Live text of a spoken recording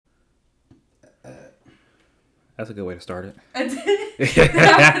That's a good way to start it. Hey,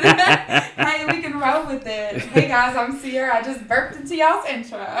 we can roll with it. Hey guys, I'm Ciera. I just burped into y'all's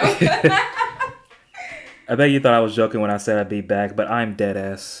intro. I bet you thought I was joking when I said I'd be back, but I'm dead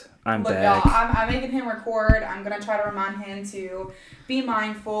ass. I'm Look, back. y'all, I'm making him record. I'm going to try to remind him to be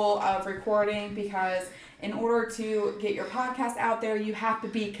mindful of recording because in order to get your podcast out there, you have to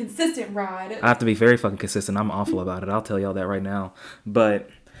be consistent, Rod. I have to be very fucking consistent. I'm awful about it. I'll tell y'all that right now. But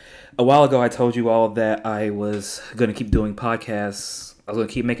a while ago, I told you all that I was going to keep doing podcasts. I was going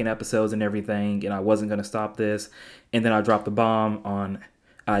to keep making episodes and everything, and I wasn't going to stop this. And then I dropped the bomb on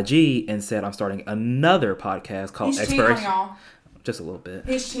IG and said I'm starting another podcast called Expiration. Y'all. Just a little bit.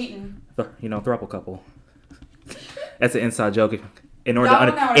 He's cheating. Throw up a couple. That's an inside joke. In order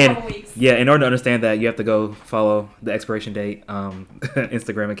to understand that, you have to go follow the Expiration Date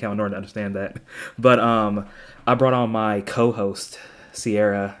Instagram account in order to understand that. But I brought on my co-host,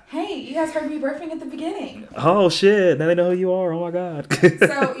 Ciera. Hey, you guys heard me burping at the beginning. Oh shit! Now they know who you are. Oh my god.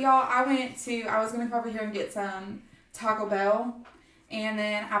 So y'all, I was gonna come over here and get some Taco Bell. And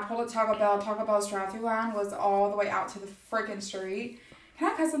then I pulled up Taco Bell. Taco Bell's drive-thru line was all the way out to the freaking street.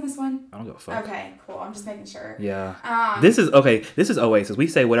 Can I cuss on this one? I don't give a fuck. Okay, cool. I'm just making sure. Yeah. This is Oasis. We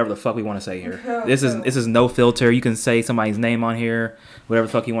say whatever the fuck we want to say here. Cool. This is no filter. You can say somebody's name on here. Whatever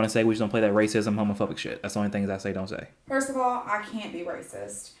the fuck you want to say. We just don't play that racism, homophobic shit. That's the only things I say don't say. First of all, I can't be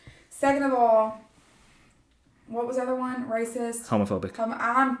racist. Second of all, what was the other one? Racist? Homophobic.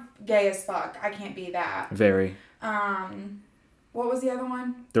 I'm gay as fuck. I can't be that. Very. What was the other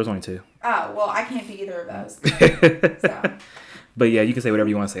one? There was only two. Oh, well, I can't be either of those. So. But yeah, you can say whatever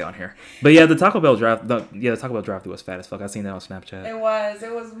you want to say on here. But yeah, the Taco Bell drive-thru was fat as fuck. I seen that on Snapchat. It was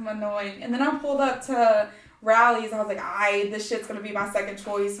annoying. And then I pulled up to Rally's. I was like, this shit's gonna be my second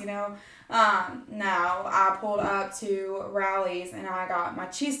choice, you know. No, I pulled up to Rally's and I got my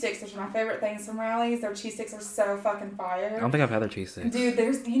cheese sticks, which are my favorite things from Rally's. Their cheese sticks are so fucking fire. I don't think I've had their cheese sticks. Dude,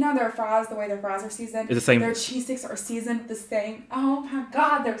 their fries, the way their fries are seasoned. It's the same. Their cheese sticks are seasoned the same. Oh my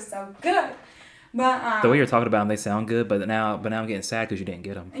god, they're so good. But the way you're talking about them, they sound good, but now I'm getting sad because you didn't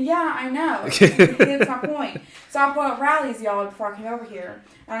get them. Yeah, I know. That's my point. So I pulled up Rally's, y'all, before I came over here.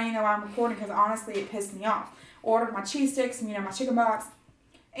 I don't even know why I'm recording because honestly, it pissed me off. Ordered my cheese sticks, my chicken box.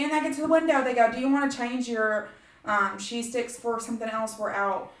 And I get to the window, they go, do you want to change your cheese sticks for something else? We're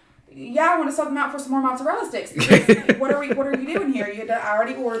out. Yeah, I want to sub them out for some more mozzarella sticks. What are you doing here? I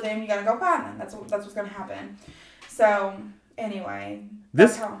already ordered them. You got to go buy them. That's what's going to happen. So, anyway.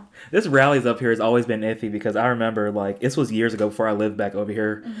 This Rally's up here has always been iffy because I remember, this was years ago before I lived back over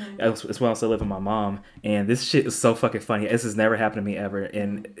here. Mm-hmm. It's when I was still living with my mom. And this shit is so fucking funny. This has never happened to me ever.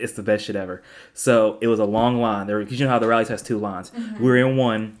 And it's the best shit ever. So, it was a long line. Because you know how the Rally's has two lines. Mm-hmm. We were in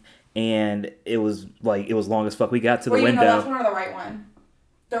one. And it was long as fuck. We got to the window. The left one or the right one?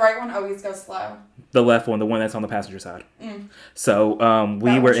 The right one always goes slow. The left one, the one that's on the passenger side. Mm. So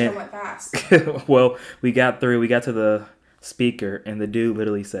we were in. Went fast. Well, we got to the speaker, and the dude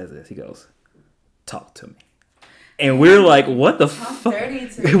literally says this. He goes, "Talk to me," and we were like, "What the fuck?" We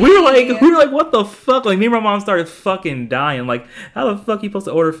were like, "What the fuck?" Like me and my mom started fucking dying. Like, how the fuck you supposed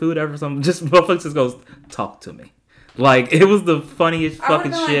to order food after something? Just motherfucker just goes, "Talk to me." Like, it was the funniest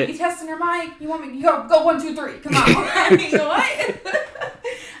fucking shit. You testing your mic? You want me? You go 1, 2, 3. Come on. You know what?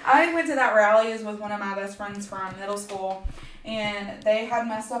 I went to that Rally's with one of my best friends from middle school, and they had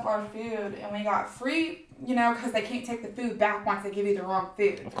messed up our food, and we got free, because they can't take the food back once they give you the wrong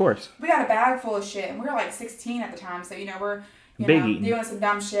food. Of course. We got a bag full of shit, and we were 16 at the time, so we're doing some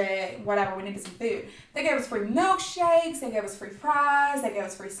dumb shit, whatever. We needed some food. They gave us free milkshakes. They gave us free fries. They gave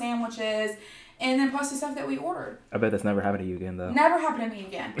us free sandwiches. And then plus the stuff that we ordered. I bet that's never happened to you again, though. Never happened to me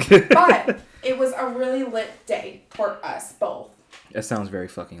again. But it was a really lit day for us both. That sounds very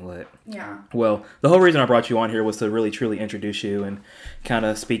fucking lit. Yeah. Well, the whole reason I brought you on here was to really, truly introduce you and kind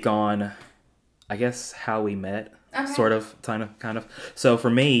of speak on, I guess, how we met. Okay. Sort of, kind of. So for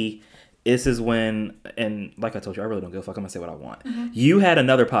me, this is when, and like I told you, I really don't give a fuck. I'm going to say what I want. Mm-hmm. You had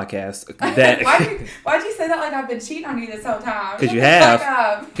another podcast that... Why'd you say that like I've been cheating on you this whole time? Because you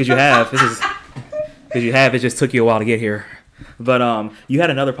have. Because you have. It just took you a while to get here. But you had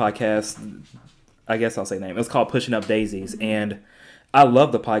another podcast, I guess I'll say the name. It was called Pushing Up Daisies. Mm-hmm. And I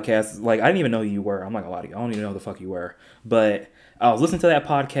love the podcast. I didn't even know who you were. I'm not going to lie to you. I don't even know who the fuck you were. But I was listening to that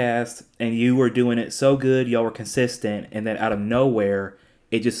podcast, and you were doing it so good. Y'all were consistent. And then out of nowhere,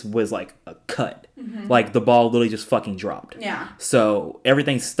 it just was like a cut. Mm-hmm. The ball literally just fucking dropped. Yeah. So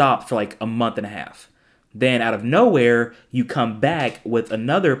everything stopped for a month and a half. Then out of nowhere, you come back with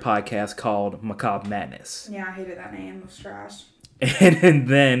another podcast called Macabre Madness. Yeah, I hated that name. It was trash. And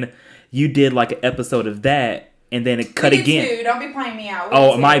then you did an episode of that and then it cut we again. Did too. Don't be playing me out.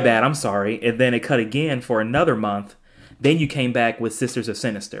 Oh, my bad. I'm sorry. And then it cut again for another month. Then you came back with Sisters of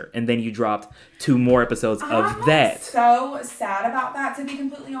Sinister, and then you dropped 2 more episodes of that. I'm so sad about that, to be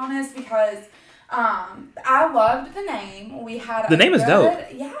completely honest, because I loved the name. We had the name is dope.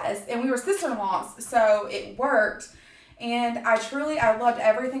 Yes, and we were sister-in-laws, so it worked. And I loved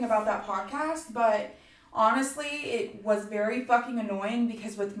everything about that podcast, but honestly, it was very fucking annoying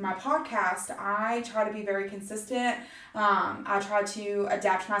because with my podcast, I try to be very consistent. I try to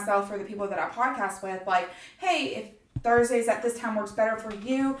adapt myself for the people that I podcast with. Like, hey, if Thursdays at this time works better for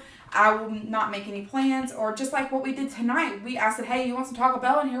you, I will not make any plans. Or just like what we did tonight, I said, hey, you want some Taco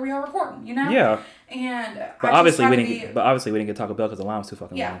Bell? And here we are recording, you know? Yeah. And But obviously we didn't get Taco Bell because the line was too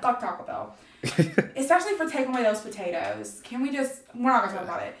fucking long. Yeah, fuck Taco Bell. Especially for taking away those potatoes. Can we just... We're not going to talk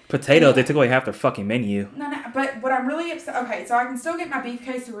about it. Potatoes, they took away half their fucking menu. No, but what I'm really upset... Okay, so I can still get my beef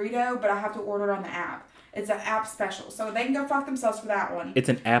quesarito, but I have to order it on the app. It's an app special. So they can go fuck themselves for that one. It's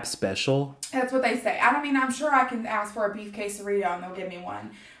an app special? That's what they say. I'm sure I can ask for a beef quesarito and they'll give me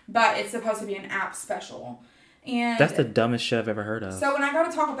one. But it's supposed to be an app special. And that's the dumbest shit I've ever heard of. So when I go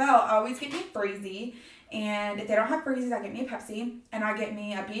to Taco Bell, I always get me a Freezy. And if they don't have Freezies, I get me a Pepsi. And I get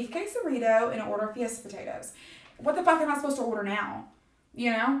me a beef quesarito and an order of Fiesta potatoes. What the fuck am I supposed to order now?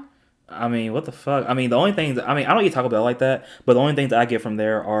 You know? I mean, what the fuck? I mean, the only things... I don't eat Taco Bell like that. But the only things that I get from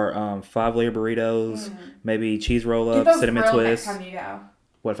there are 5-layer burritos, maybe cheese roll-ups, cinnamon twists. Next time you go.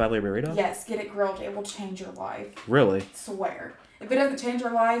 What, 5-layer burrito? Yes, get it grilled. It will change your life. Really? Swear. If it doesn't change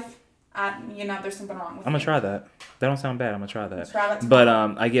your life... there's something wrong with it. I'm gonna try that. That don't sound bad. I'm gonna try that. Try that but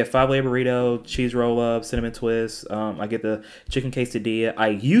I get 5-layer burrito, cheese roll up, cinnamon twist. I get the chicken quesadilla. I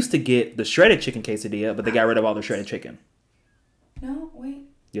used to get the shredded chicken quesadilla, but they got rid of all the shredded chicken. No, wait.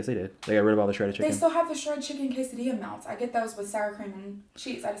 Yes, they did. They got rid of all the shredded chicken. They still have the shredded chicken quesadilla melts. I get those with sour cream and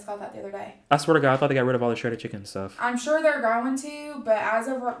cheese. I just got that the other day. I swear to God, I thought they got rid of all the shredded chicken stuff. I'm sure they're going to, but as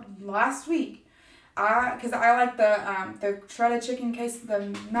of last week, because I like the shredded chicken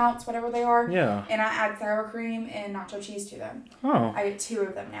the melts, whatever they are. Yeah. And I add sour cream and nacho cheese to them. Oh. I get 2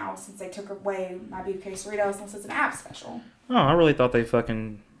 of them now since they took away my beef quesadillas since it's an app special. Oh, I really thought they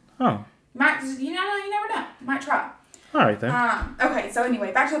fucking... Oh. You never know. Might try. All right, then. Okay, so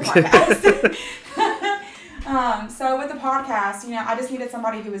anyway, back to the podcast. So with the podcast, I just needed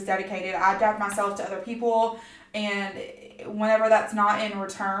somebody who was dedicated. I adapt myself to other people, and whenever that's not in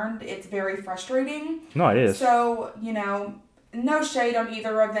return, it's very frustrating. No, it is. So, no shade on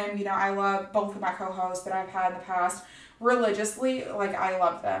either of them. I love both of my co-hosts that I've had in the past religiously. Like, I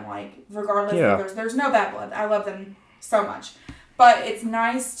love them. Like, regardless, there's no bad blood. I love them so much. But it's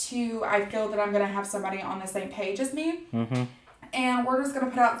nice I feel that I'm going to have somebody on the same page as me. Mm-hmm. And we're just going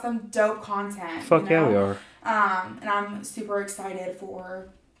to put out some dope content. Fuck yeah, we are. And I'm super excited for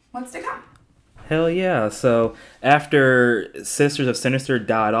what's to come. Hell yeah. So after Sisters of Sinister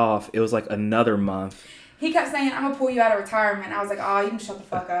died off, it was like another month. He kept saying, I'm going to pull you out of retirement. I was like, oh, you can shut the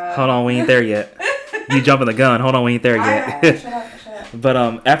fuck up. Hold on, we ain't there yet. You jumping the gun. Hold on, we ain't there yet. Shut up.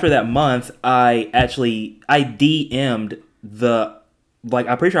 But after that month, I DM'd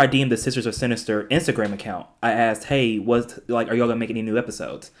I'm pretty sure I DM'd the Sisters of Sinister Instagram account. I asked, hey, are y'all gonna make any new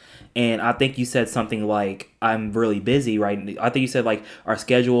episodes? And I think you said something like, I'm really busy right now. I think you said like our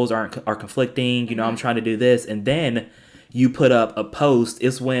schedules are conflicting, I'm trying to do this. And then you put up a post.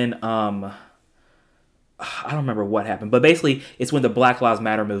 It's when I don't remember what happened, but basically it's when the Black Lives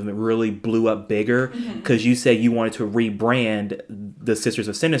Matter movement really blew up bigger because you said you wanted to rebrand the Sisters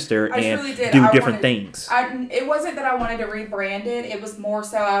of Sinister and do different things. It wasn't that I wanted to rebrand it. It was more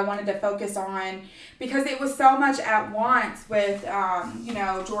so I wanted to focus on, because it was so much at once with,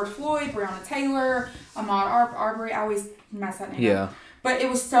 George Floyd, Breonna Taylor, Ahmaud Arbery. I always mess that name up. But it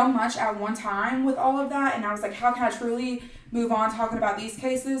was so much at one time with all of that. And I was like, how can I truly move on talking about these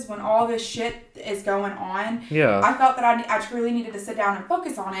cases when all this shit is going on? Yeah. I felt that I truly needed to sit down and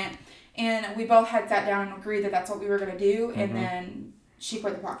focus on it. And we both had sat down and agreed that that's what we were going to do. Mm-hmm. And then she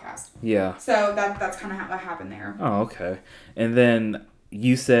quit the podcast. Yeah. So that's kind of how that happened there. Oh, okay. And then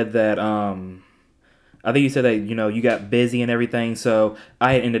you said that... I think you said that, you got busy and everything, so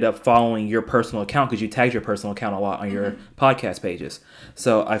I had ended up following your personal account because you tagged your personal account a lot on your podcast pages.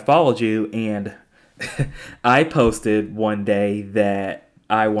 So I followed you, and I posted one day that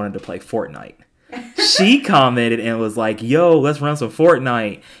I wanted to play Fortnite. She commented and was like, yo, let's run some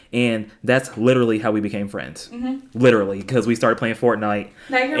Fortnite. And that's literally how we became friends. Mm-hmm. Literally, because we started playing Fortnite.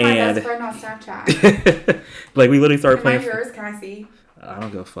 Now you're my best friend on Snapchat. We literally started playing... yours? Can I see? I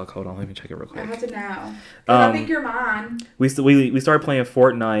don't give a fuck. Hold on, let me check it real quick. I have to know. I think you're mine. We started playing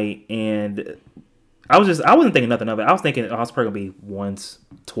Fortnite, and I wasn't thinking nothing of it. I was thinking, oh, it's probably going to be once,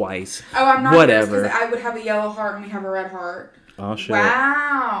 twice. Oh, I'm not whatever. Because I would have a yellow heart and we have a red heart. Oh, shit.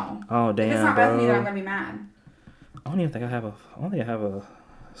 Wow. Oh, damn, if it's not bro. Bethany, then I'm going to be mad. I don't think I have a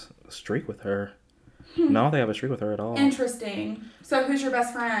streak with her. No, I don't think I have a streak with her at all. Interesting. So, who's your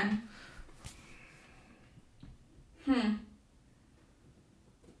best friend?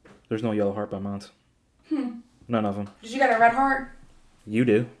 There's no yellow heart by mine. None of them. Did you get a red heart? You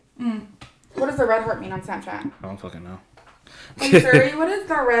do. What does the red heart mean on Snapchat? I don't fucking know. Hey, Siri, what does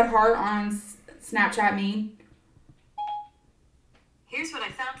the red heart on Snapchat mean? Here's what I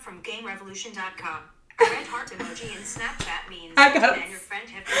found from GameRevolution.com. A red heart emoji in Snapchat means I you got and your friend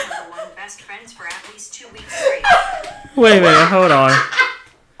have been number one best friends for at least 2 weeks straight. Wait a minute, hold on.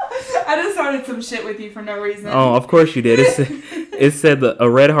 I just started some shit with you for no reason. Oh, of course you did. It said that a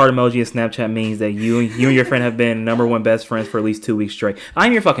red heart emoji in Snapchat means that you and your friend have been number one best friends for at least 2 weeks straight.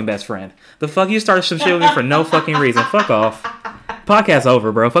 I'm your fucking best friend. The fuck, you started some shit with me for no fucking reason. Fuck off. Podcast's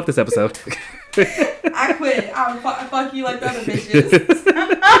over, bro. Fuck this episode. I quit. Fuck you like the other bitches.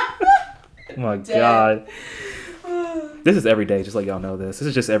 Oh my god. This is every day, just like y'all know this. This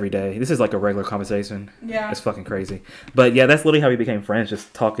is just every day. This is like a regular conversation. Yeah. It's fucking crazy. But yeah, that's literally how we became friends,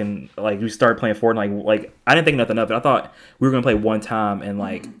 just talking. Like, we started playing Fortnite. Like I didn't think nothing of it. I thought we were going to play one time and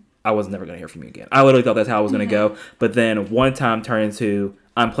like I was never going to hear from you again. I literally thought that's how it was going to go. But then one time turned into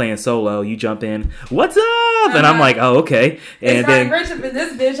I'm playing solo. You jump in. What's up? And I'm like, oh, okay. And then rich up in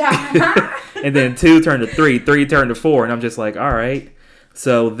this bitch. and then 2 turned to 3. 3 turned to 4. And I'm just like, all right.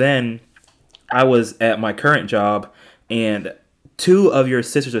 So then I was at my current job. And 2 of your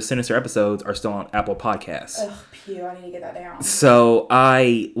Sisters of Sinister episodes are still on Apple Podcasts. Ugh, pew, I need to get that down. So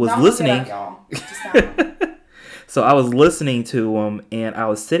I was listening. Up, y'all. So I was listening to them, and I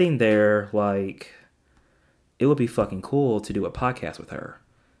was sitting there like, it would be fucking cool to do a podcast with her.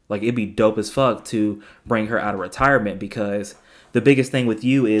 Like, it'd be dope as fuck to bring her out of retirement, because the biggest thing with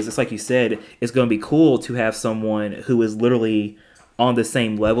you is, it's like you said, it's going to be cool to have someone who is literally on the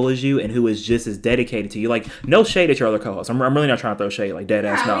same level as you and who is just as dedicated to you. Like, no shade at your other co-hosts. I'm really not trying to throw shade, like dead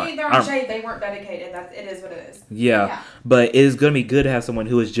ass not. They're on shade. They weren't dedicated. It is what it is. Yeah, but it is going to be good to have someone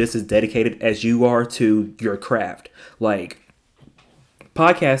who is just as dedicated as you are to your craft. Like,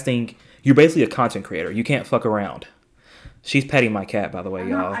 podcasting, you're basically a content creator. You can't fuck around. She's petting my cat, by the way,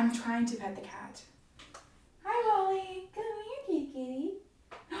 y'all. I'm trying to pet the cat. Hi, Wally. Come here, kitty.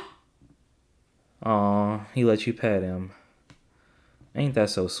 Aw, he let you pet him. Ain't that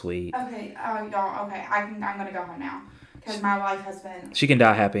so sweet? Okay, y'all. Okay, I'm gonna go home now because my life has been. She can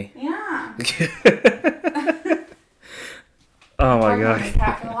die happy. Yeah. Oh my god. I've been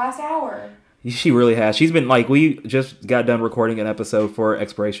cat for the last hour. She really has. She's been like, we just got done recording an episode for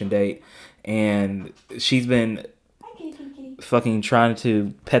Expiration Date, and she's been fucking trying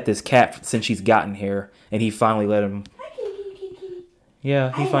to pet this cat since she's gotten here, and he finally let him. Hi, kitty.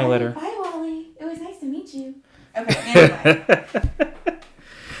 Yeah, he finally let her. Bye, Wally. It was nice to meet you. Okay, anyway.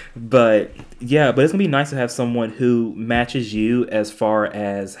 But yeah, but it's gonna be nice to have someone who matches you as far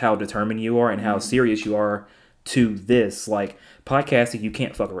as how determined you are and how serious you are to this. Like, podcasting, you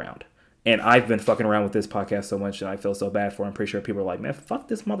can't fuck around. And I've been fucking around with this podcast so much that I feel so bad for. I'm pretty sure people are like, man, fuck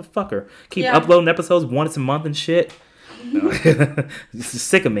this motherfucker. Keep uploading episodes once a month and shit.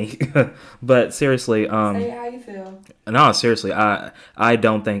 Sick of me. But seriously, say how you feel. No, seriously, I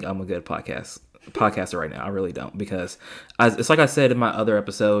don't think I'm a good podcaster right now. I really don't, because it's like I said in my other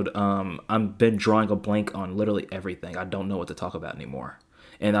episode, I've been drawing a blank on literally everything. I don't know what to talk about anymore.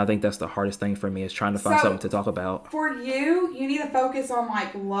 And I think that's the hardest thing for me, is trying to find something to talk about. For you need to focus on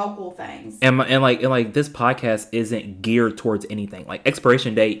like local things. And like this podcast isn't geared towards anything. Like,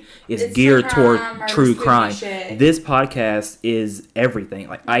 Expiration Date is geared toward true crime. Shit. This podcast is everything.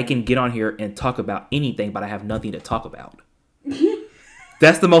 Like, I can get on here and talk about anything, but I have nothing to talk about.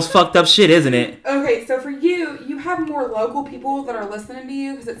 That's the most fucked up shit, isn't it? Okay, so for you have more local people that are listening to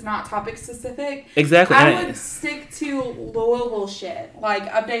you because it's not topic specific. Exactly. I would stick to Louisville shit, like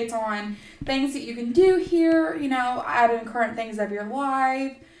updates on things that you can do here, add in current things of your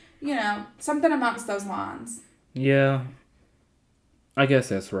life, something amongst those lines. Yeah. I guess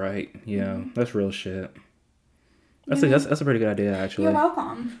that's right. Yeah, that's real shit. That's a pretty good idea, actually. You're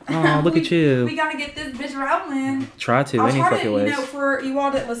welcome. Oh, look at you. We gotta get this bitch rolling. Try to, any fucking ways. For you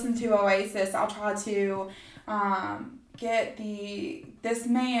all that listen to Oasis, I'll try to get this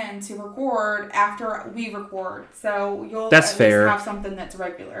man to record after we record. So you'll at least have something that's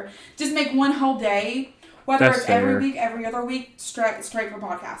regular. Just make one whole day, whether it's every week, every other week, straight for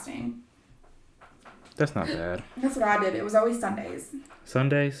podcasting. That's not bad. That's what I did. It was always Sundays.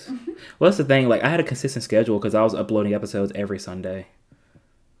 Sundays? Mm-hmm. Well, that's the thing. Like, I had a consistent schedule because I was uploading episodes every Sunday.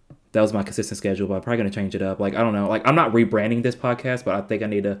 that was my consistent schedule, but I'm probably going to change it up. Like, I don't know. Like, I'm not rebranding this podcast, but I think I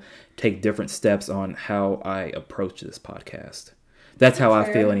need to take different steps on how I approach this podcast. That's how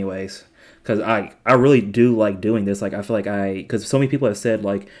I feel anyways. Because I really do like doing this. Like, I feel like because so many people have said,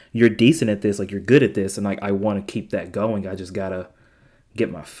 like, you're decent at this, like, you're good at this, and, like, I want to keep that going. I just gotta get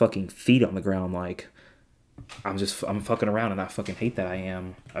my fucking feet on the ground. Like, I'm fucking around, and I fucking hate that I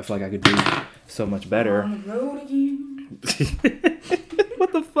am. I feel like I could do so much better. On the road again.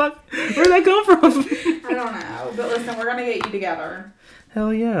 What the fuck? Where'd that come from? I don't know. But listen, we're going to get you together.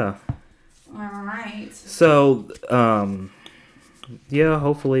 Hell yeah. All right. So, yeah,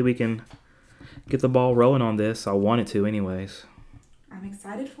 hopefully we can get the ball rolling on this. I want it to anyways. I'm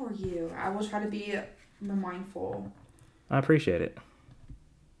excited for you. I will try to be mindful. I appreciate it.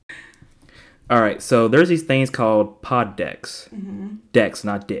 All right, so there's these things called pod decks. Mm-hmm. Decks,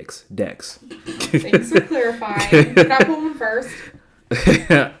 not dicks. Decks. Thanks for clarifying. Can I pull one first?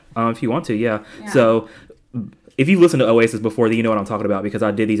 If you want to, yeah. So if you listened to Oasis before, then you know what I'm talking about because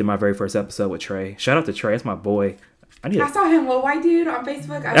I did these in my very first episode with Trey. Shout out to Trey. That's my boy. I saw him, little white dude, on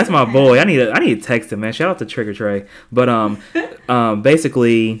Facebook. That's my boy. I need to text him, man. Shout out to Trigger Trey. But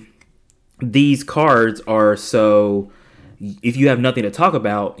basically, these cards are so if you have nothing to talk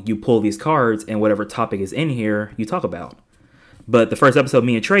about, you pull these cards and whatever topic is in here, you talk about. But the first episode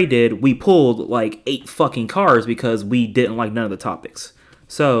me and Trey did, we pulled like 8 fucking cards because we didn't like none of the topics.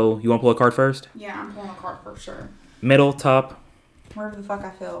 So, you want to pull a card first? Yeah, I'm pulling a card for sure. Middle, top? Wherever the fuck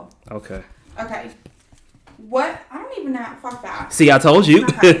I feel. Okay. What? I don't even know. Fuck that. See, I told you.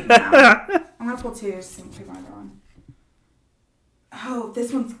 Okay, no. I'm going to pull 2 just to pick my one. Oh,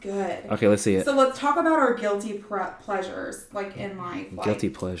 this one's good. Okay, let's see it. So let's talk about our guilty pleasures, like in life. Guilty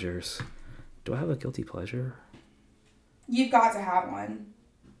pleasures. Do I have a guilty pleasure? You've got to have one.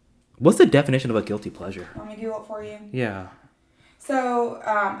 What's the definition of a guilty pleasure? Let me Google it for you. Yeah. So,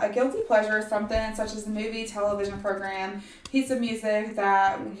 a guilty pleasure is something such as a movie, television program, piece of music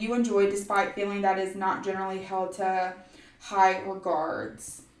that you enjoy despite feeling that is not generally held to high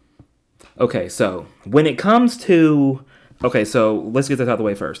regards. Okay, so when it comes to... Okay, so let's get this out of the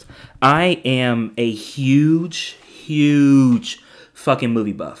way first. I am a huge fucking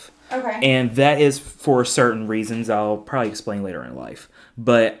movie buff. Okay. And that is for certain reasons I'll probably explain later in life.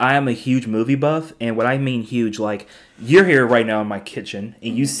 But I am a huge movie buff, and what I mean huge, like, you're here right now in my kitchen,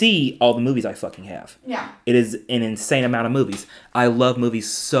 and you see all the movies I fucking have. Yeah. It is an insane amount of movies. I love movies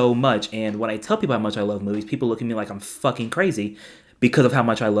so much, and when I tell people how much I love movies, people look at me like I'm fucking crazy because of how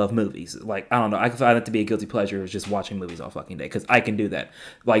much I love movies. Like, I don't know, I find it to be a guilty pleasure is just watching movies all fucking day, because I can do that.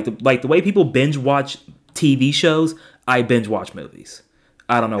 Like the way people binge watch TV shows, I binge watch movies.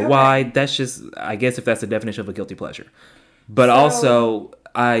 I don't know why. That's just, I guess if that's the definition of a guilty pleasure. But also,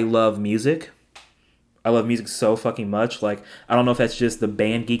 I love music. I love music so fucking much. Like, I don't know if that's just the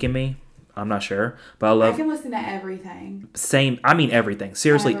band geek in me. I'm not sure. But I can listen to everything. I mean everything.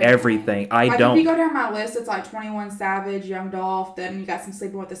 Seriously, everything. If you go down my list, it's like 21 Savage, Young Dolph, then you got some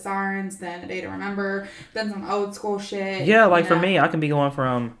Sleeping with the Sirens, then A Day to Remember, then some old school shit. Yeah, like for me, I can be going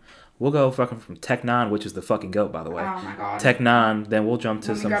from... We'll go fucking from Tech 9, which is the fucking GOAT, by the way. Oh, my God. Tech 9, then we'll jump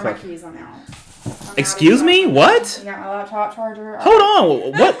to some... Grab my keys, I'm out. Excuse me? What? I got my laptop charger. Hold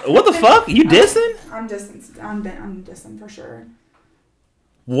on. What the fuck? You dissing? I'm dissing for sure.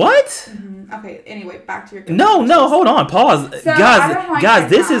 What? Mm-hmm. Okay, anyway, back to your... No, hold on. Pause. So, guys,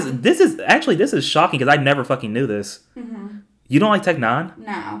 this is shocking because I never fucking knew this. Mm-hmm. You don't like Tech 9?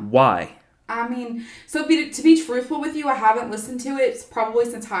 No. Why? I mean, to be truthful with you, I haven't listened to it probably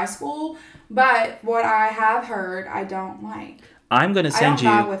since high school, but what I have heard, I don't like. I'm gonna send you.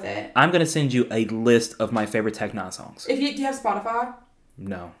 I don't vibe with it. I'm gonna send you a list of my favorite Tech 9 songs. Do you have Spotify?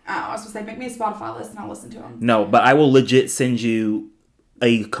 No. Oh, I was gonna say, make me a Spotify list and I'll listen to them. No, but I will legit send you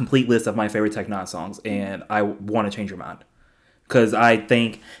a complete list of my favorite Tech 9 songs, and I want to change your mind. Because I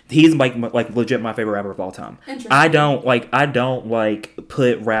think he's like legit my favorite rapper of all time. Interesting. I don't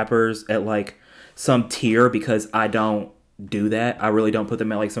put rappers at like some tier because I don't do that. I really don't put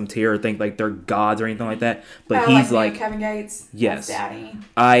them at like some tier or think like they're gods or anything like that. But he's like Kevin Gates. Yes. Daddy.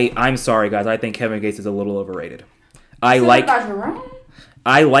 I'm sorry guys. I think Kevin Gates is a little overrated. I like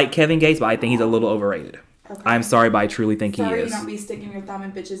Kevin Gates, but I think he's a little overrated. Okay. I'm sorry, but I truly think he is. You don't be sticking your thumb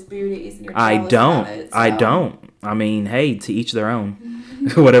in bitches' booties and you're I don't. I mean, hey, to each their own.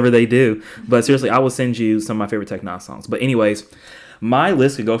 Whatever they do. But seriously, I will send you some of my favorite Tech 9 songs. But anyways, my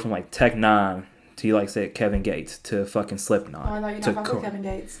list could go from like Tech 9 to, you like said, Kevin Gates to fucking Slipknot. Oh, I thought you didn't fuck with Kevin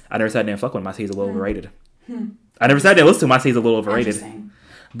Gates. I never sat down and fuck with him. I say he's a little overrated. I never sat down and listened to him. I say he's a little overrated.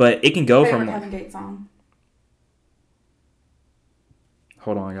 But it can go favorite from... Kevin Gates song?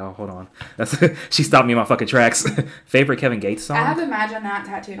 Hold on, y'all. Hold on. She stopped me in my fucking tracks. Favorite Kevin Gates song? I have Imagine That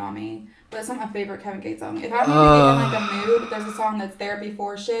tattooed on me, but it's not my favorite Kevin Gates song. If I'm gonna get in like a mood, there's a song that's therapy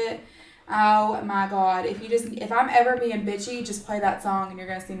for shit. Oh my god! If I'm ever being bitchy, just play that song, and you're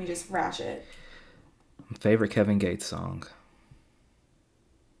gonna see me just rash it. Favorite Kevin Gates song?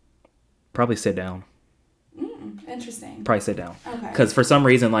 Probably Sit Down. Interesting. Probably Sit Down. Okay. Because for some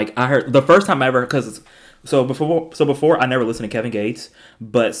reason, like I heard the first time I ever, before I never listened to Kevin Gates,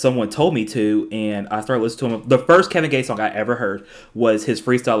 but someone told me to, and I started listening to him. The first Kevin Gates song I ever heard was his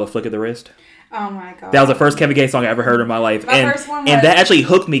freestyle of "Flick of the Wrist." Oh my god. That was the first Kevin Gates song I ever heard in my life, First one was... and that actually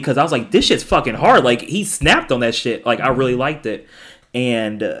hooked me because I was like, this shit's fucking hard. Like he snapped on that shit. Like I really liked it,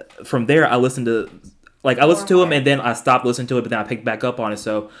 and from there I listened to him, and then I stopped listening to it, but then I picked back up on it.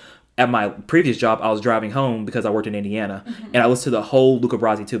 So. At my previous job, I was driving home because I worked in Indiana, and I listened to the whole Luca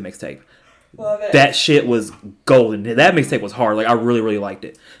Brasi 2 mixtape. Love it. That shit was golden. That mixtape was hard. Like, I really, really liked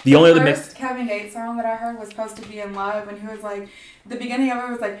it. The only other Kevin Gates song that I heard was Supposed to Be in Love, and he was like, the beginning of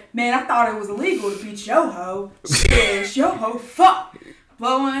it was like, man, I thought it was illegal to beat yo ho. Shit, yo ho, fuck.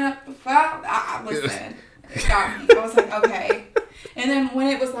 Blowing up the fuck. Listen, it got me. I was like, okay. And then when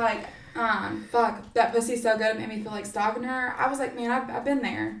it was like, fuck, that pussy's so good, it made me feel like stalking her, I was like, man, I've been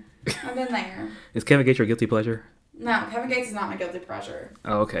there. I've been there. Is Kevin Gates your guilty pleasure? No, Kevin Gates is not my guilty pleasure.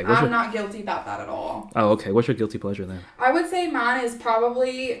 Oh, okay. I'm not guilty about that at all. Oh, okay. What's your guilty pleasure then? I would say mine is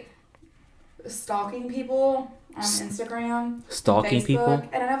probably stalking people on Instagram. Stalking Facebook. people?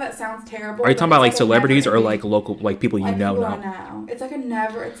 And I know that sounds terrible. Are you talking about like celebrities or ending. like local, like people you know? People I know. It's like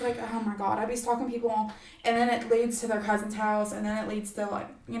it's like, oh my god, I'd be stalking people, and then it leads to their cousin's house, and then it leads to like,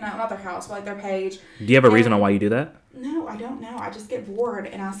 not their house, but like their page. Do you have a reason on why you do that? No, I don't know. I just get bored,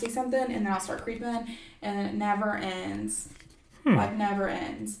 and I'll see something, and then I'll start creeping, and then it never ends. Like, never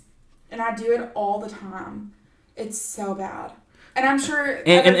ends. And I do it all the time. It's so bad. And I'm sure.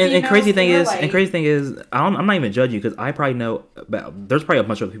 And crazy thing is, I'm not even judging you because I probably know about. There's probably a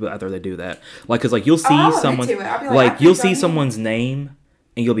bunch of people out there that do that. Like, cause like you'll see someone, you'll see someone's name,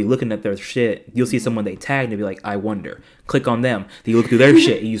 and you'll be looking at their shit. You'll see someone they tagged and be like, I wonder. Click on them. Then you look through their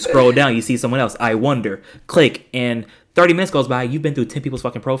shit, and you scroll down. You see someone else. I wonder. Click, and 30 minutes goes by. You've been through 10 people's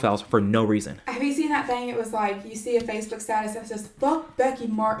fucking profiles for no reason. Have you seen that thing? It was like, you see a Facebook status that says, fuck Becky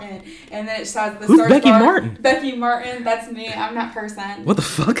Martin. And then it says the Who's Becky Martin? Becky Martin, that's me. I'm that person. What the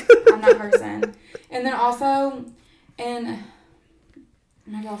fuck? I'm that person. And then also, and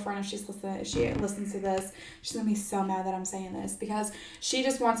my girlfriend, if she listens to this, she's going to be so mad that I'm saying this because she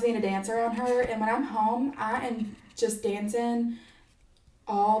just wants me to dance around her. And when I'm home, I am just dancing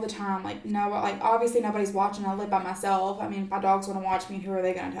all the time. Like, obviously nobody's watching. I live by myself. I mean, if my dogs want to watch me, who are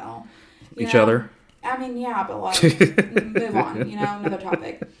they going to tell? Each other? I mean, yeah, but like, move on, another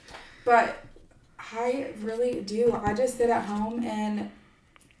topic. But I really do. I just sit at home and,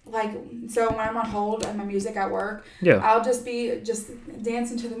 like, so when I'm on hold and my music at work, I'll just be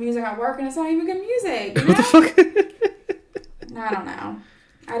dancing to the music at work, and it's not even good music, What the fuck? I don't know.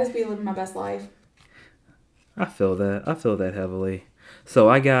 I just be living my best life. I feel that heavily. So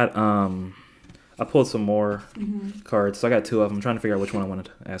I got, I pulled some more cards. So I got 2 of them. I'm trying to figure out which one I wanted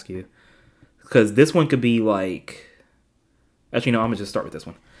to ask you. Because this one could be like, actually, no, I'm going to just start with this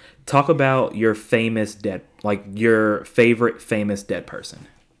one. Talk about your your favorite famous dead person.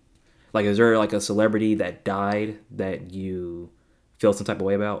 Like, is there like a celebrity that died that you feel some type of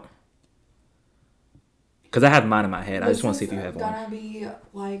way about? Because I have mine in my head. I just want to see if you have one. It's gonna be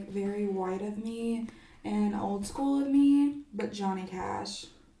like very white of me and old school of me, but Johnny Cash.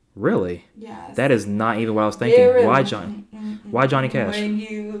 Really? Yes. That is not even what I was thinking. Get Why Johnny? Why Johnny Cash? When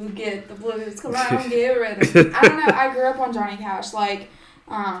you get the blues, come on, get rid of it. I don't know. I grew up on Johnny Cash. Like,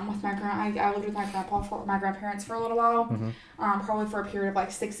 with my I lived with my grandparents for a little while. Probably for a period of like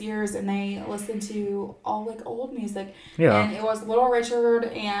 6 years, and they listened to all like old music. Yeah. And it was Little Richard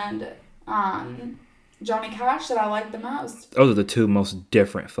and Johnny Cash that I liked the most. Those are the 2 most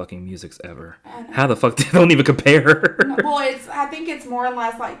different fucking musics ever. How the fuck they don't even compare? Well, I think it's more or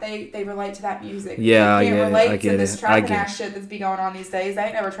less like they relate to that music. Yeah, they can't relate I get to this it. trapping ass shit that's be going on these days. They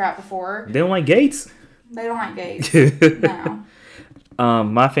ain't never trapped before. They don't like Gates. They don't like Gates. No.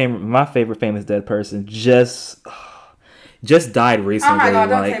 My favorite famous dead person just died recently. Oh my god!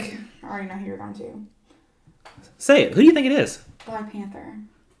 Don't say. I already know who you're going to. Say it. Who do you think it is? Black Panther.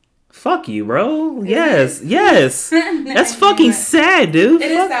 Fuck you, bro. Yes. That's fucking sad, dude.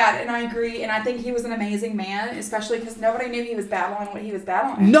 It is sad, and I agree. And I think he was an amazing man, especially because nobody knew he was battling what he was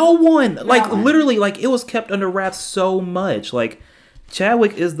battling. No one. Literally, it was kept under wraps so much. Like,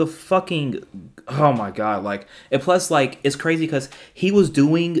 Chadwick is the fucking. Oh my god! And plus, it's crazy because he was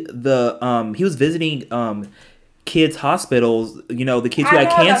doing he was visiting kids' hospitals, you know, the kids who I had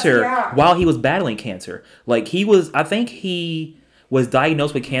know, cancer yeah. while he was battling cancer. Like, I think he was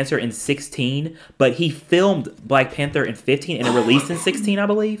diagnosed with cancer in 16, but he filmed Black Panther in 15 and it released in 16, I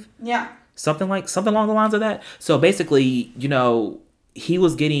believe. Yeah. Something along the lines of that. So basically, you know, he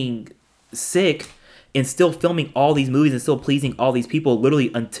was getting sick and still filming all these movies and still pleasing all these people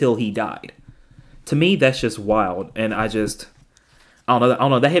literally until he died. To me, that's just wild. And I don't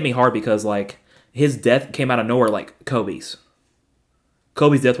know. That hit me hard because, like, his death came out of nowhere like Kobe's.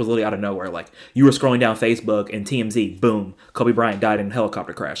 Kobe's death was literally out of nowhere. Like, you were scrolling down Facebook and TMZ, boom, Kobe Bryant died in a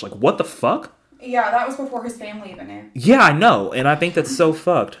helicopter crash. Like, what the fuck? Yeah, that was before his family even knew. Yeah, I know. And I think that's so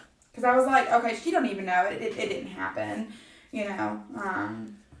fucked. Because I was like, okay, she don't even know. It didn't happen. You know?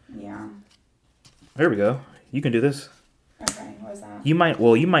 Yeah. There we go. You can do this. Okay, what is that? You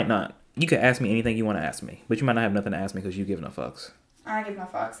might not. You can ask me anything you want to ask me, but you might not have nothing to ask me because you give no fucks. I give no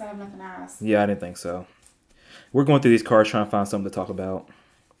fucks. I have nothing to ask. Yeah, I didn't think so. We're going through these cards trying to find something to talk about.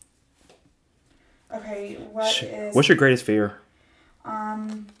 Okay, what's your greatest fear?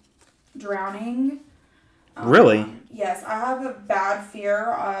 Drowning. Really? Yes, I have a bad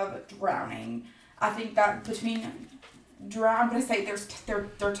fear of drowning. I think that I'm gonna say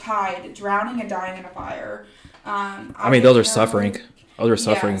they're tied. Drowning and dying in a fire. I mean, those are suffering. Those are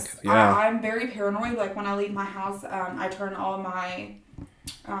suffering. Yes, Yeah. I'm very paranoid. Like when I leave my house, I turn all my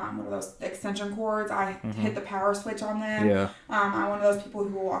what are those extension cords? I hit the power switch on them. Yeah. I'm one of those people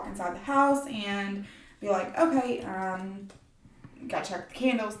who will walk inside the house and be like, okay, gotta check the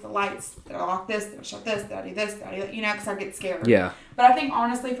candles, the lights, did I lock this, did I shut this, did I do this, did I do that, you know, because I get scared. Yeah. But I think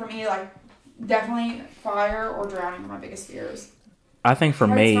honestly for me, like, definitely fire or drowning are my biggest fears. I think for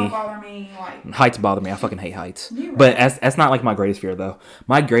Heights me, don't bother me, like... heights bother me. I fucking hate heights. Right. But that's not like my greatest fear though.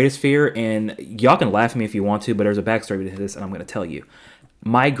 My greatest fear, and y'all can laugh at me if you want to, but there's a backstory to this and I'm going to tell you.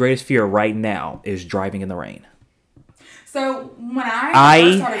 My greatest fear right now is driving in the rain. So when I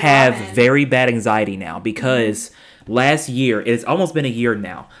first started have driving, very bad anxiety now because last year, it's almost been a year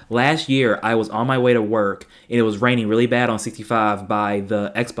now. Last year, I was on my way to work and it was raining really bad on 65 by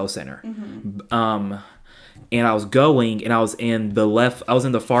the Expo Center. And I was going and I was in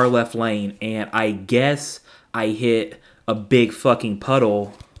the far left lane and I guess I hit a big fucking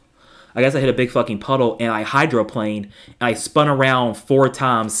puddle. And I hydroplaned and I spun around 4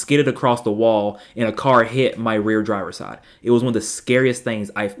 times, skidded across the wall, and a car hit my rear driver's side. It was one of the scariest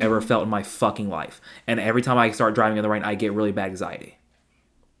things I've ever felt in my fucking life. And every time I start driving in the rain, I get really bad anxiety.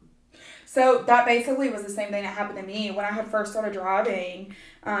 So that basically was the same thing that happened to me when I had first started driving.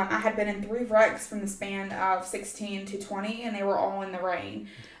 I had been in 3 wrecks from the span of 16 to 20, and they were all in the rain.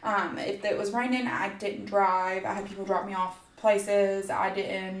 If it was raining, I didn't drive. I had people drop me off places. I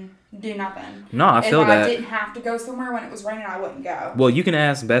didn't do nothing. No, I feel that. If I didn't have to go somewhere when it was raining, I wouldn't go. Well, you can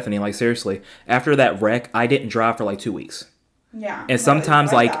ask Bethany, like, seriously. After that wreck, I didn't drive for like 2 weeks. Yeah. And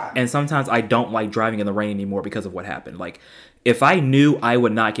sometimes that. sometimes I don't like driving in the rain anymore because of what happened. Like, if I knew I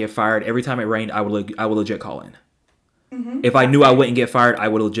would not get fired every time it rained, I would legit call in. If I knew I wouldn't get fired, I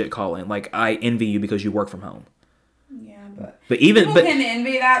would legit call in. Like, I envy you because you work from home. Yeah, but even people can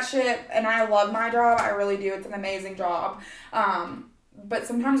envy that shit, and I love my job. I really do. It's an amazing job. But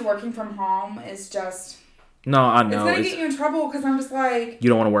sometimes working from home is just... No, I know. It's going to get you in trouble because I'm just like... You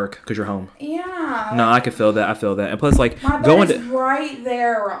don't want to work because you're home. Yeah. No, I can feel that. I feel that. And plus, like... My bed is right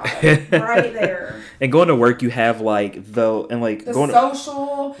there, Rob. Right there. And going to work, you have, like, the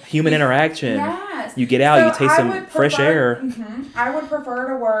social... Human interaction. Yes. You get out, you taste some fresh air. I would prefer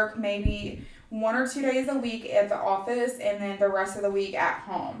to work maybe 1 or 2 days a week at the office and then the rest of the week at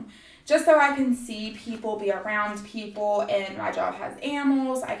home. Just so I can see people, be around people, and my job has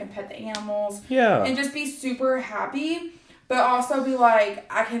animals. I can pet the animals. Yeah. And just be super happy, but also be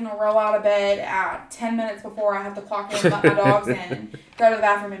like, I can roll out of bed at 10 minutes before I have to clock in, let my dogs in, go to the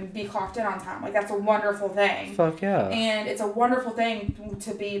bathroom, and be clocked in on time. Like, that's a wonderful thing. Fuck yeah. And it's a wonderful thing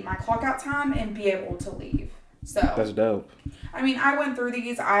to be my clock out time and be able to leave. So that's dope. I mean, I went through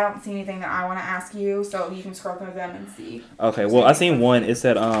these. I don't see anything that I want to ask you, so you can scroll through them and see. Okay, well, I seen one. It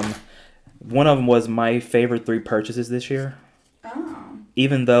said, one of them was my favorite 3 purchases this year. Oh.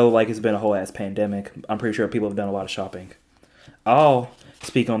 Even though, like, it's been a whole ass pandemic, I'm pretty sure people have done a lot of shopping. I'll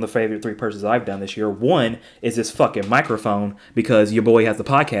speak on the favorite 3 purchases I've done this year. One is this fucking microphone because your boy has a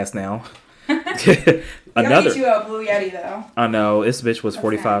podcast now. You gotta get you a Blue Yeti though. I know this bitch was That's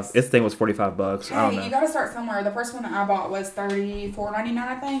 45. nice. This thing was $45. Hey, I don't know. you gotta start somewhere. The first one that I bought was $34.99,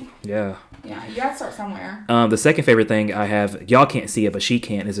 I think. Yeah. Yeah, you gotta start somewhere. The second favorite thing I have, y'all can't see it, but she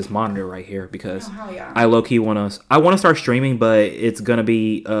can, is this monitor right here because Oh, hell yeah. I low key want to start streaming, but it's gonna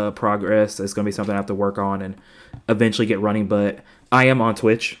be progress. It's gonna be something I have to work on and eventually get running. But I am on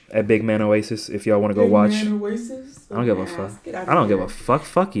Twitch at Big Man Oasis. If y'all want to go watch, I don't give a fuck. I don't give a fuck.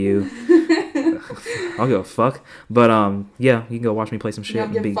 Fuck you. I don't give a fuck. But yeah, you can go watch me play some shit. You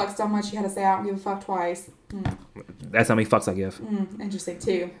don't give a fuck so much you had to say I don't give a fuck twice. That's how many fucks I give. Interesting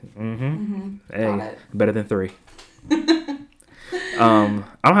too. Hey, better than 3. I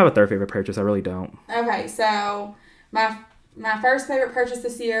don't have a third favorite purchase. I really don't. Okay, so my first favorite purchase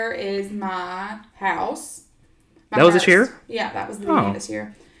this year is my house. That was this year? Yeah, that was the beginning of this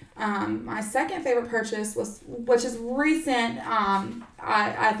year. My second favorite purchase which is recent.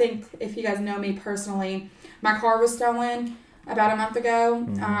 I think if you guys know me personally, my car was stolen about a month ago,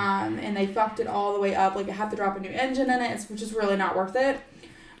 and they fucked it all the way up. Like, I had to drop a new engine in it, which is really not worth it.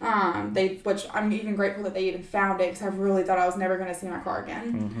 Which I'm even grateful that they even found it because I really thought I was never going to see my car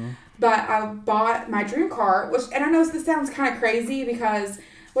again. But I bought my dream car, and I know this sounds kind of crazy because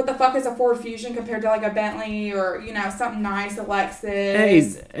what the fuck is a Ford Fusion compared to like a Bentley or, you know, something nice, a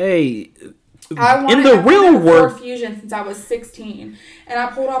Lexus? Hey. I wanted, in the real world, Ford Fusion since I was 16, and I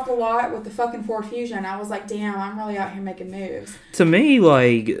pulled off the lot with the fucking Ford Fusion. I was like, damn, I'm really out here making moves. To me,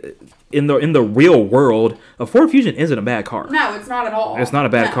 like in the real world, a Ford Fusion isn't a bad car. No, it's not at all. It's not a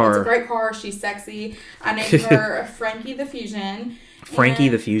bad car. It's a great car. She's sexy. I named her Frankie the Fusion. Frankie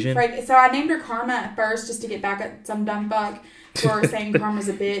the Fusion? So I named her Karma at first just to get back at some dumb fuck for saying Karma's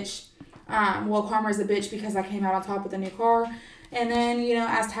a bitch. Karma's a bitch because I came out on top with a new car. And then, you know,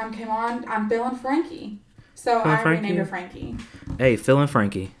 as time came on, I'm feeling Frankie. So I renamed her Frankie. Hey, feeling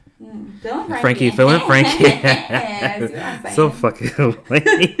Frankie. Feeling Frankie. Frankie, feeling Frankie. See what I'm saying? So fucking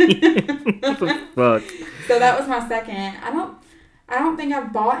lame. What the fuck? So that was my second. I don't think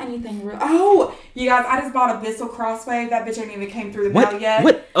I've bought anything real. Oh, you guys, I just bought a Bissell Crosswave. That bitch ain't even came through the mail yet.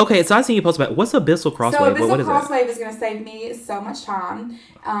 What? Okay, so I seen you post about what's a Bissell Crosswave? So a Bissell what is Crosswave is going to save me so much time.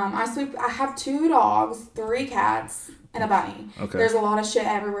 I have 2 dogs, 3 cats, and a bunny. Okay. There's a lot of shit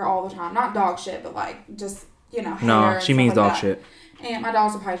everywhere all the time. Not dog shit, but like just, you know, hair. No, she means dog shit. And my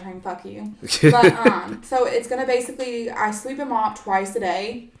dogs are probably trying to fuck you. But so it's going to basically, I sweep and mop twice a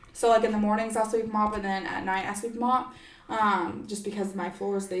day. So like in the mornings I'll sweep and mop, and then at night I sweep and mop. Just because my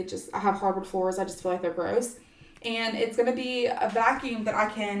floors, I have hardwood floors. I just feel like they're gross. And it's going to be a vacuum that I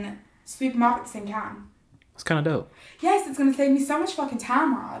can sweep and mop at the same time. That's kind of dope. Yes, it's going to save me so much fucking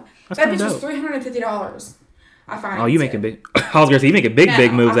time, Rod. That's that kind bitch of dope. was $350. I financed Oh, you making big... I was going to say, you making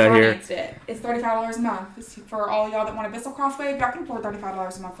big moves out here. It. It's $35 a month. It's for all y'all that want a Bissell Crosswave. Y'all can afford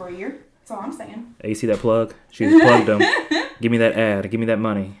 $35 a month for a year. That's all I'm saying. Hey, you see that plug? She just plugged them. Give me that ad. Give me that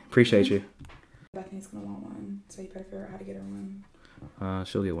money. Appreciate you. Bethany's going to want one, so you better figure out how to get her one.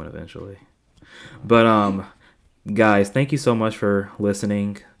 She'll get one eventually. But guys, thank you so much for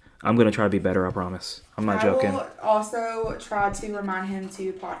listening. I'm gonna try to be better, I promise. I'm not joking. I will also try to remind him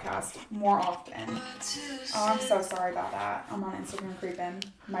to podcast more often. Oh, I'm so sorry about that. I'm on Instagram creeping.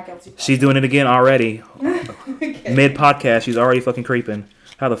 My guilty pleasure. She's doing it again already. Mid podcast, she's already fucking creeping.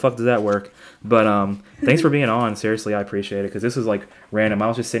 How the fuck does that work? But thanks for being on. Seriously, I appreciate it because this is like random. I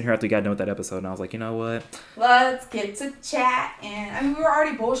was just sitting here after we got done with that episode, and I was like, you know what? Let's get to chat. And I mean, we were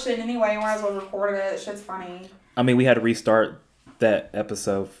already bullshitting anyway. Might as well record it. Shit's funny. I mean, we had to restart that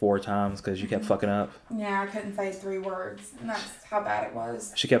episode 4 times because you kept fucking up. Yeah, I couldn't say 3 words, and that's how bad it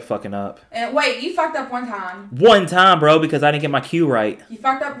was. She kept fucking up. And wait, you fucked up one time. One time, bro, because I didn't get my cue right. You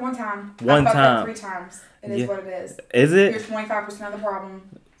fucked up one time. One I fucked time. up 3 times. It is what it is. Is it? You're 25% of the problem.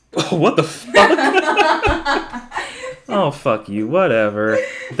 What the fuck? Oh, fuck you. Whatever.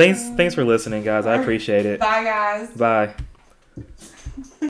 Thanks for listening, guys. I appreciate it. Bye, guys. Bye.